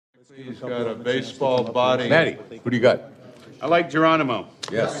He's got a baseball body. Matty, who do you got? I like Geronimo.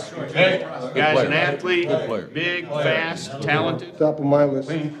 Yes. Guy's an athlete, Good player. big, fast, talented. Top of my list.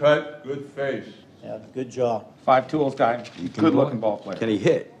 Clean cut, good face. Yeah, good jaw. Five tools guy, good-looking ball player. Can he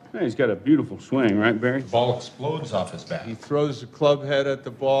hit? Yeah, he's got a beautiful swing, right, Barry? Ball explodes off his bat. He throws the club head at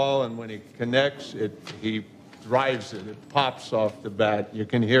the ball, and when he connects, he drives it. It pops off the bat. You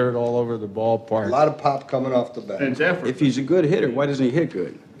can hear it all over the A ballpark. lot of pop coming off the bat. And it's effort. If he's a good hitter, why doesn't he hit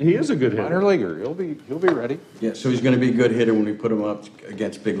good? He is a good hitter. Minor leaguer, he'll be ready. Yeah, so he's gonna be a good hitter when we put him up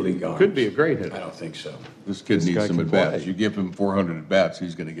against big league arms. Could be a great I hitter. don't think so. This kid This needs guy some can at-bats. play. You give him 400 at-bats,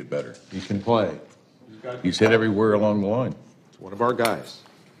 he's gonna get better. He can play. He's hit everywhere along the line. It's one of our guys.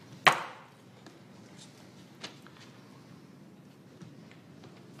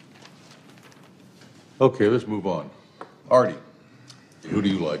 Okay, let's move on. Artie, who do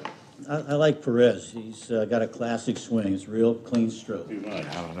you like? I like Perez. He's got a classic swing. It's real clean stroke. I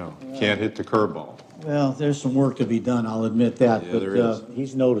don't know. Can't hit the curveball. Well, there's some work to be done, I'll admit that, Yeah, but there is.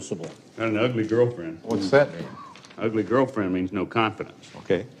 he's noticeable. Got an ugly girlfriend. What's that mean? Ugly girlfriend means no confidence.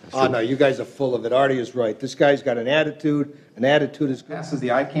 Okay. Oh, no, you guys are full of it. Artie is right. This guy's got an attitude. An attitude is good. Passes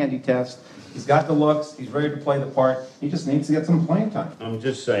the eye candy test. He's got the looks. He's ready to play the part. He just needs to get some playing time. I'm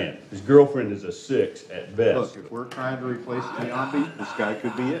just saying, his girlfriend is a 6 at best. Look, if we're trying to replace Giambi, this guy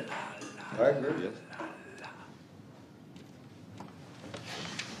could be it. I agree.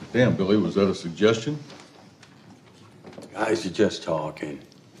 Damn, Billy, was that a suggestion? Guys are just talking.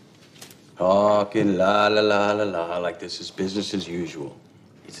 Talking la la la la la like this is business as usual.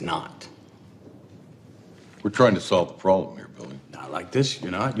 It's not. We're trying to solve the problem here, Billy. Not like this, you're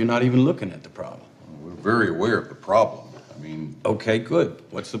not. You're not even looking at the problem. We're very aware of the problem. I mean, Okay, good.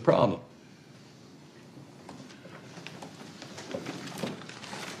 What's the problem?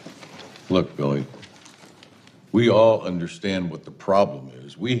 look, Billy, we all understand what the problem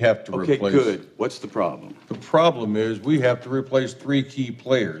is. We have to Okay, replace. good. What's the problem? The problem is we have to replace 3 key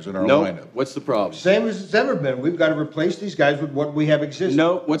players in our No. lineup. What's the problem? Same as it's ever been. We've got to replace these guys with what we have existing.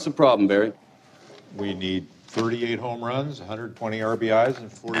 No. What's the problem, Barry? We need 38 home runs, 120 RBIs,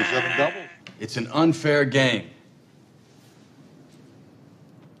 and 47 doubles. It's an unfair game.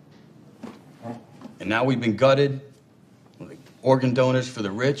 And now we've been gutted, like organ donors for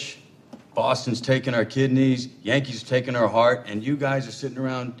the rich. Boston's taking our kidneys, Yankees taking our heart, and you guys are sitting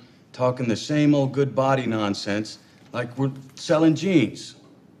around talking the same old good body nonsense like we're selling jeans,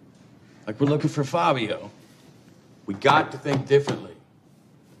 like we're looking for Fabio. We got to think differently.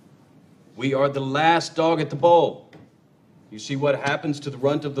 We are the last dog at the bowl. You see what happens to the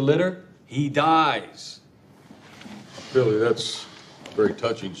runt of the litter? He dies. Billy, that's a very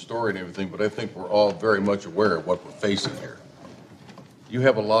touching story and everything, but I think we're all very much aware of what we're facing here. You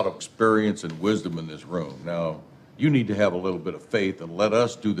have a lot of experience and wisdom in this room. Now, you need to have a little bit of faith and let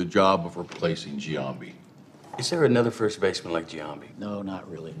us do the job of replacing Giambi. Is there another first baseman like Giambi? No, not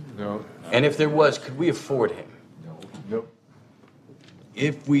really. No, And if there was, could we afford him? no.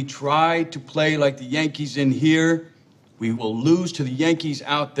 If we try to play like the Yankees in here, we will lose to the Yankees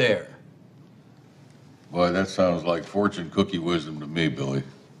out there. Boy, that sounds like fortune cookie wisdom to me, Billy.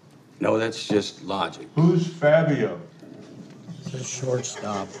 No, that's just logic. Who's Fabio? He's a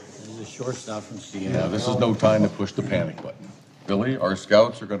shortstop. He's a shortstop from Seattle. Now, this is no time to push the panic button. Billy, our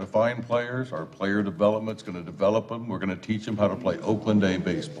scouts are going to find players. Our player development's going to develop them. We're going to teach them how to play Oakland A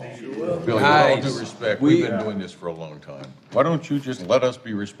baseball. Billy, with all Guys, due respect, we- we've been doing this for a long time. Why don't you just let us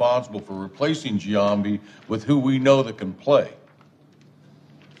be responsible for replacing Giambi with who we know that can play?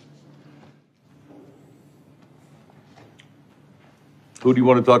 Who do you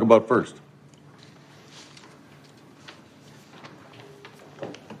want to talk about first?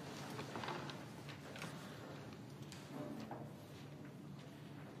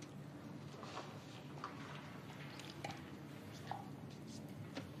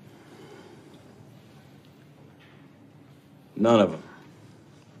 None of them.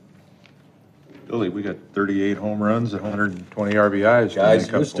 Billy, we got 38 home runs and 120 RBIs. Guys,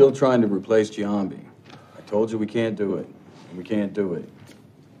 you're still trying to replace Giambi. I told you we can't do it. And we can't do it.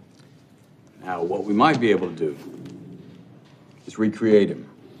 Now, what we might be able to do is recreate him.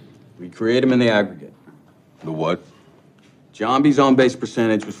 Recreate him in the aggregate. The what? Giambi's on-base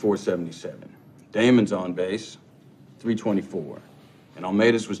percentage was .477. Damon's on base, .324. And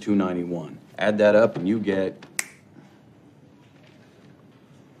Almeida's was .291. Add that up and you get...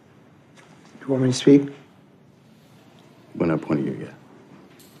 You want me to speak? What point of you get?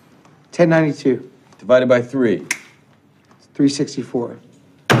 1092, Divided by 3. 364.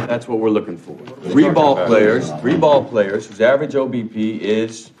 That's what we're looking for. Three ball players whose average OBP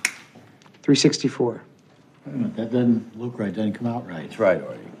is... 364. Wait a minute, that doesn't look right, doesn't come out right. That's right,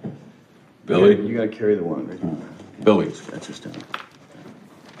 Artie. Billy? You gotta carry the one, right? Billy, That's just down.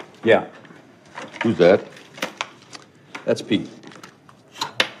 Yeah, who's that? that's Pete.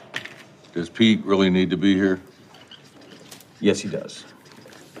 Does Pete really need to be here? Yes, he does.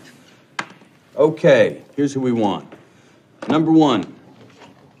 Okay, here's who we want. Number one,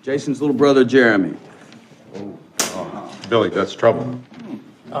 Jason's little brother, Jeremy. Billy, that's trouble.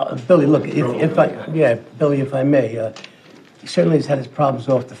 Billy, look, Billy, if I may, he certainly has had his problems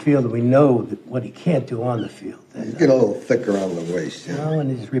off the field, and we know what he can't do on the field. And, Get a little thicker on the waist, you know, and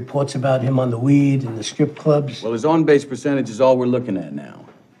his reports about him on the weed and the strip clubs. Well, his on-base percentage is all we're looking at now.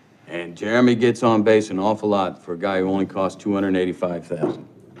 And Jeremy gets on base an awful lot for a guy who only costs $285,000.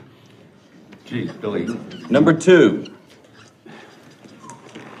 Geez, Billy. Number two,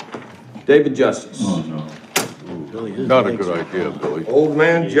 David Justice. Not a good idea, Billy. Old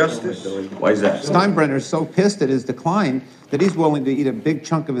man Justice? Why is that? Steinbrenner's so pissed at his decline that he's willing to eat a big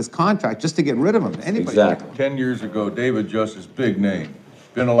chunk of his contract just to get rid of him. Anybody? Exactly. 10 years ago, David Justice, big name,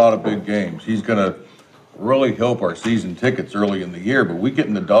 been a lot of big games. He's gonna really help our season tickets early in the year, but we get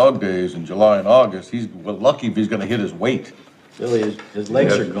in the dog days in July and August, he's lucky if he's gonna hit his weight. Billy, his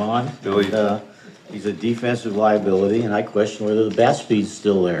legs are gone. Billy. He's a defensive liability, and I question whether the bat speed's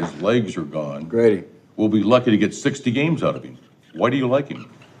still there. His legs are gone. Grady. We'll be lucky to get 60 games out of him. Why do you like him?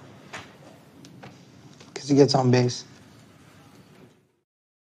 Because he gets on base.